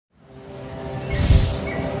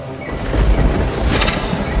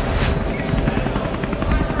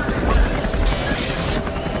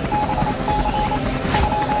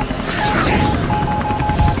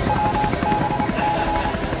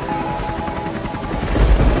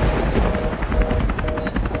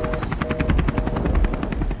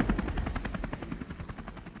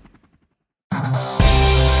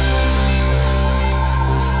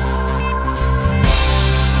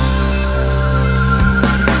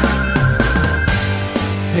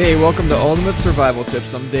Hey, welcome to Ultimate Survival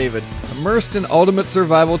Tips. I'm David. Immersed in Ultimate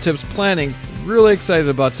Survival Tips planning, really excited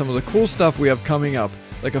about some of the cool stuff we have coming up,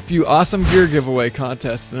 like a few awesome gear giveaway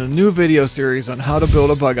contests and a new video series on how to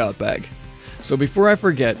build a bug out bag. So before I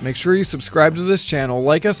forget, make sure you subscribe to this channel,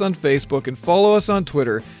 like us on Facebook, and follow us on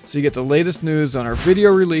Twitter so you get the latest news on our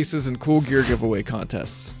video releases and cool gear giveaway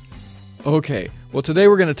contests. Okay, well today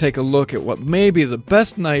we're going to take a look at what may be the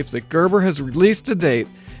best knife that Gerber has released to date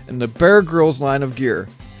in the Grylls line of gear.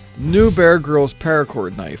 New Grylls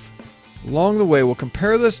Paracord knife. Along the way, we'll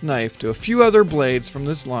compare this knife to a few other blades from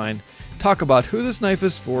this line, talk about who this knife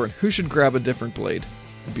is for and who should grab a different blade.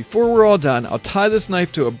 And before we're all done, I'll tie this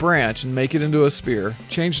knife to a branch and make it into a spear,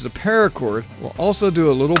 change the paracord, we'll also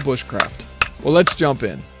do a little bushcraft. Well, let's jump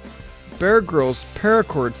in. Grylls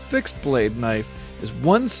Paracord fixed blade knife is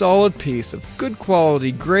one solid piece of good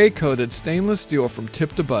quality gray coated stainless steel from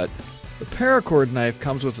tip to butt. The Paracord knife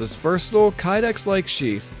comes with this versatile Kydex-like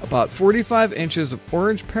sheath, about 45 inches of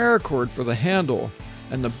orange paracord for the handle,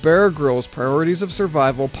 and the Grylls Priorities of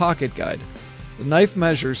Survival pocket guide. The knife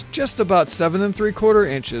measures just about 7 3/4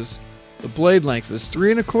 inches, the blade length is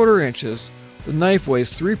 3 1/4 inches, the knife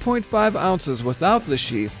weighs 3.5 ounces without the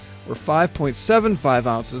sheath, or 5.75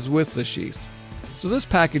 ounces with the sheath. So this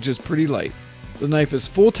package is pretty light. The knife is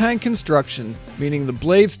full tang construction, meaning the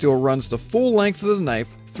blade steel runs the full length of the knife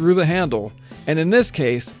through the handle, and in this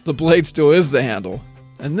case, the blade steel is the handle.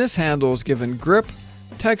 And this handle is given grip,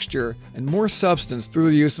 texture, and more substance through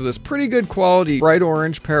the use of this pretty good quality bright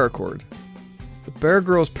orange paracord. The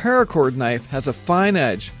Grylls Paracord knife has a fine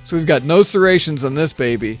edge, so we've got no serrations on this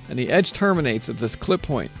baby, and the edge terminates at this clip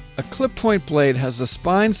point. A clip point blade has the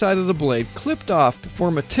spine side of the blade clipped off to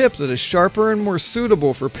form a tip that is sharper and more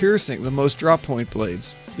suitable for piercing than most drop point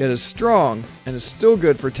blades, yet is strong and is still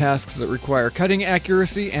good for tasks that require cutting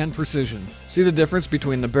accuracy and precision. See the difference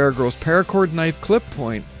between the Grylls Paracord knife clip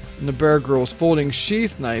point and the Grylls folding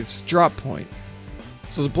sheath knife's drop point.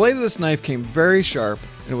 So the blade of this knife came very sharp,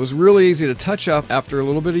 and it was really easy to touch up after a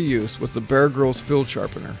little bit of use with the Grylls field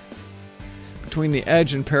sharpener. Between the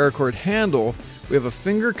edge and paracord handle, we have a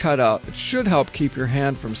finger cutout that should help keep your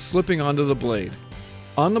hand from slipping onto the blade.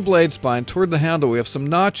 On the blade spine toward the handle, we have some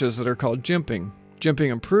notches that are called jimping. Jimping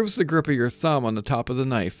improves the grip of your thumb on the top of the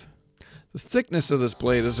knife. The thickness of this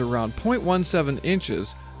blade is around 0.17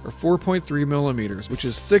 inches or 4.3 millimeters, which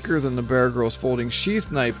is thicker than the Grylls folding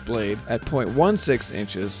sheath knife blade at 0.16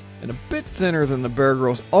 inches and a bit thinner than the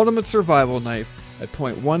Grylls Ultimate Survival knife at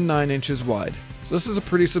 0.19 inches wide. So this is a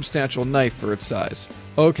pretty substantial knife for its size.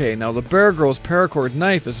 Okay, now the Grylls Paracord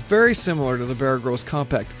knife is very similar to the Grylls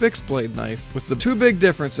compact fixed blade knife, with the two big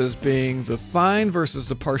differences being the fine versus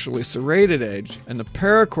the partially serrated edge, and the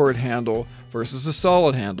paracord handle versus the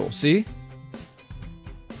solid handle. See?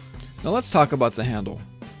 Now let's talk about the handle.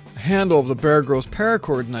 The handle of the Grylls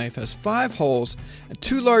Paracord knife has 5 holes and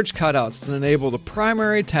 2 large cutouts that enable the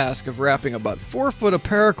primary task of wrapping about 4 foot of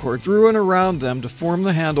paracord through and around them to form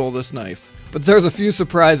the handle of this knife. But there's a few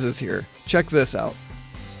surprises here. Check this out.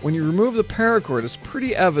 When you remove the paracord, it's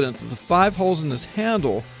pretty evident that the 5 holes in this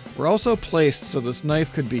handle were also placed so this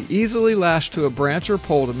knife could be easily lashed to a branch or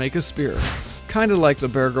pole to make a spear, kinda like the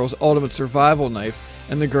Grylls Ultimate Survival knife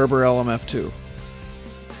and the Gerber LMF2.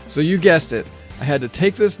 So you guessed it, I had to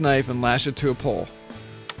take this knife and lash it to a pole.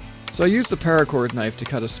 So I used the paracord knife to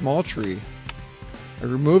cut a small tree. I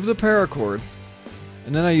removed the paracord,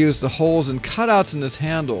 and then I used the holes and cutouts in this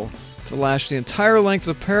handle to lash the entire length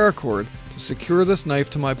of paracord to secure this knife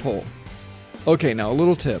to my pole. Okay, now a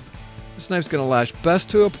little tip. This knife's going to lash best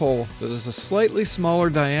to a pole that is a slightly smaller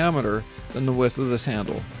diameter than the width of this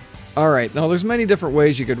handle. Alright, now there's many different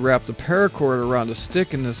ways you could wrap the paracord around a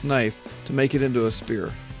stick in this knife to make it into a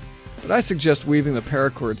spear. But I suggest weaving the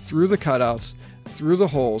paracord through the cutouts, through the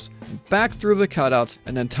holes, and back through the cutouts,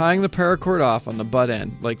 and then tying the paracord off on the butt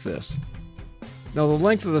end, like this. Now the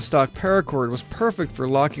length of the stock paracord was perfect for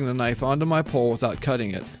locking the knife onto my pole without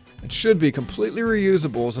cutting it. It should be completely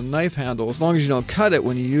reusable as a knife handle as long as you don't cut it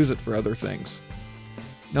when you use it for other things.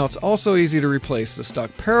 Now it's also easy to replace the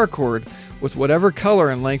stock paracord with whatever color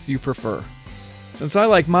and length you prefer. Since I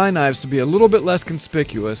like my knives to be a little bit less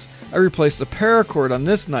conspicuous, I replaced the paracord on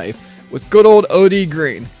this knife with good old OD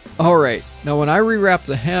green. Alright, now when I rewrapped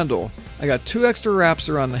the handle, I got 2 extra wraps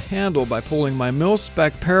around the handle by pulling my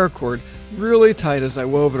Spec paracord really tight as I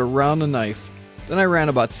wove it around the knife. Then I ran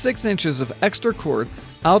about 6 inches of extra cord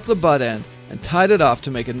out the butt end and tied it off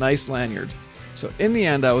to make a nice lanyard. So in the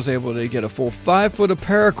end I was able to get a full 5 foot of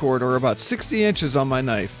paracord, or about 60 inches on my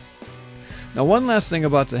knife. Now one last thing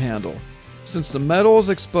about the handle. Since the metal is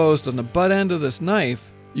exposed on the butt end of this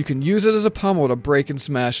knife, you can use it as a pommel to break and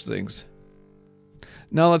smash things.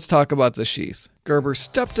 Now let's talk about the sheath. Gerber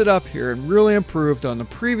stepped it up here and really improved on the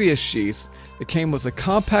previous sheath that came with a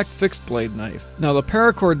compact fixed blade knife. Now the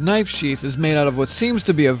Paracord knife sheath is made out of what seems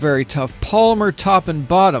to be a very tough polymer top and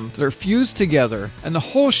bottom that are fused together, and the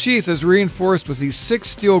whole sheath is reinforced with these 6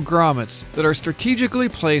 steel grommets that are strategically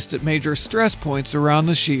placed at major stress points around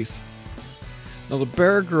the sheath. Now the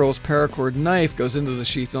Bear Grylls Paracord knife goes into the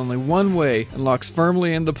sheath only one way and locks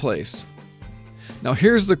firmly into place. Now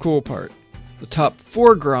here's the cool part. The top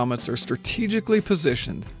 4 grommets are strategically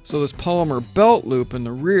positioned, so this polymer belt loop in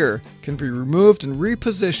the rear can be removed and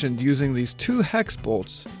repositioned using these 2 hex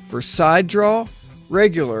bolts for side draw,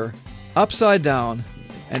 regular, upside down,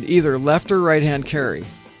 and either left or right hand carry.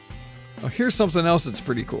 Now here's something else that's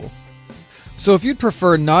pretty cool. So if you'd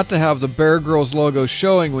prefer not to have the Bear Grylls logo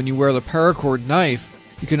showing when you wear the Paracord knife,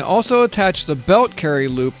 you can also attach the belt carry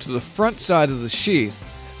loop to the front side of the sheath,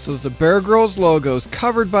 so that the Bear Grylls logo is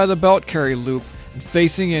covered by the belt carry loop and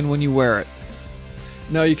facing in when you wear it.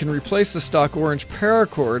 Now you can replace the stock orange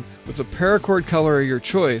Paracord with a Paracord color of your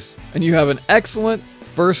choice, and you have an excellent,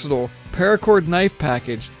 versatile Paracord knife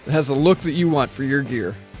package that has the look that you want for your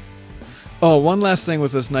gear. Oh, one last thing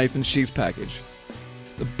with this knife and sheath package.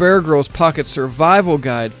 The Bear Grylls Pocket Survival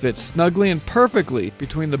Guide fits snugly and perfectly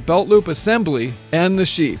between the belt loop assembly and the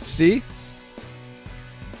sheath. See?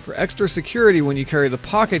 For extra security when you carry the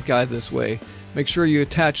pocket guide this way, make sure you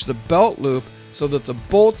attach the belt loop so that the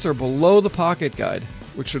bolts are below the pocket guide,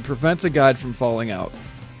 which should prevent the guide from falling out.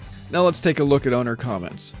 Now let's take a look at owner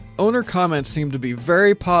comments. Owner comments seem to be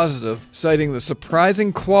very positive, citing the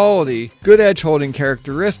surprising quality, good edge holding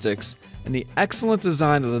characteristics, and the excellent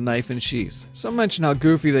design of the knife and sheath. Some mention how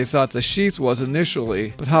goofy they thought the sheath was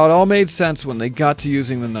initially, but how it all made sense when they got to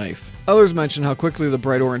using the knife. Others mention how quickly the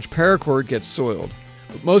bright orange Paracord gets soiled.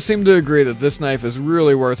 But most seem to agree that this knife is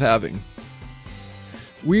really worth having.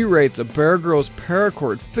 We rate the Bear Grylls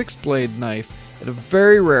Paracord fixed blade knife at a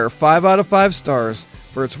very rare 5 out of 5 stars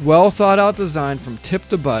for its well thought out design from tip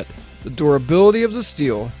to butt, the durability of the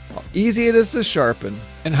steel, how easy it is to sharpen,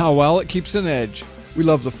 and how well it keeps an edge. We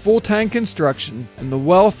love the full tang construction and the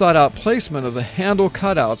well thought out placement of the handle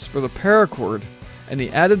cutouts for the Paracord, and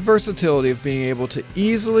the added versatility of being able to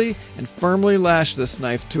easily and firmly lash this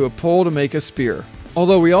knife to a pole to make a spear.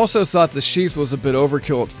 Although we also thought the sheath was a bit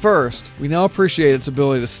overkill at first, we now appreciate its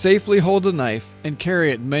ability to safely hold the knife and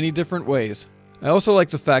carry it in many different ways. I also like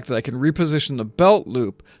the fact that I can reposition the belt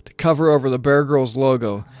loop to cover over the Bear Grylls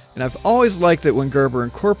logo, and I've always liked it when Gerber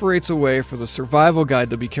incorporates a way for the survival guide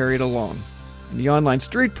to be carried alone. And the online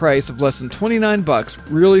street price of less than $29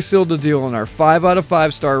 really sealed the deal on our 5 out of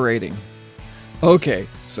 5 star rating. Okay,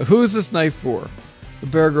 so who is this knife for? The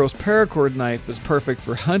Bear Grylls Paracord knife is perfect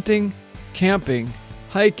for hunting, camping,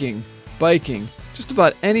 hiking, biking, just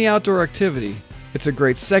about any outdoor activity. It's a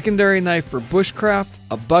great secondary knife for bushcraft,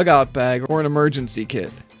 a bug out bag, or an emergency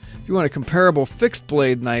kit. If you want a comparable fixed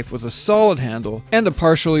blade knife with a solid handle and a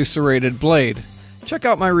partially serrated blade, check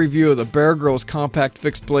out my review of the Bear Grylls compact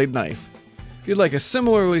fixed blade knife. If you'd like a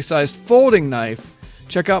similarly sized folding knife,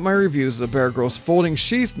 check out my reviews of the Bear Grylls folding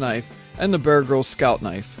sheath knife and the Bear Grylls Scout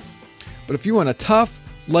knife. But if you want a tough,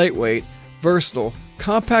 lightweight, versatile,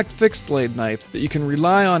 compact fixed blade knife that you can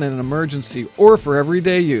rely on in an emergency or for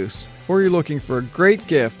everyday use, or you're looking for a great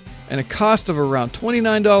gift and a cost of around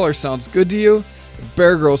 $29 sounds good to you, the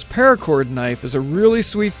Bear Grylls Paracord knife is a really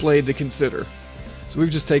sweet blade to consider. So we've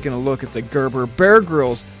just taken a look at the Gerber Bear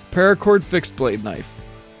Grylls Paracord fixed blade knife.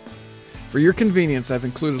 For your convenience, I've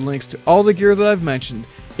included links to all the gear that I've mentioned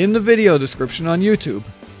in the video description on YouTube.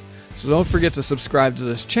 So don't forget to subscribe to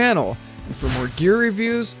this channel. And for more gear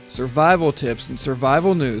reviews, survival tips, and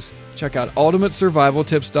survival news, check out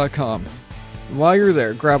ultimatesurvivaltips.com. And while you're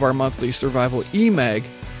there, grab our monthly survival e-mag,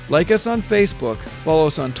 like us on Facebook, follow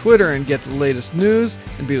us on Twitter, and get the latest news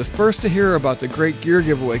and be the first to hear about the great gear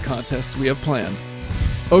giveaway contests we have planned.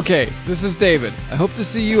 Okay, this is David. I hope to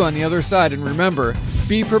see you on the other side, and remember,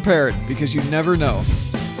 be prepared because you never know.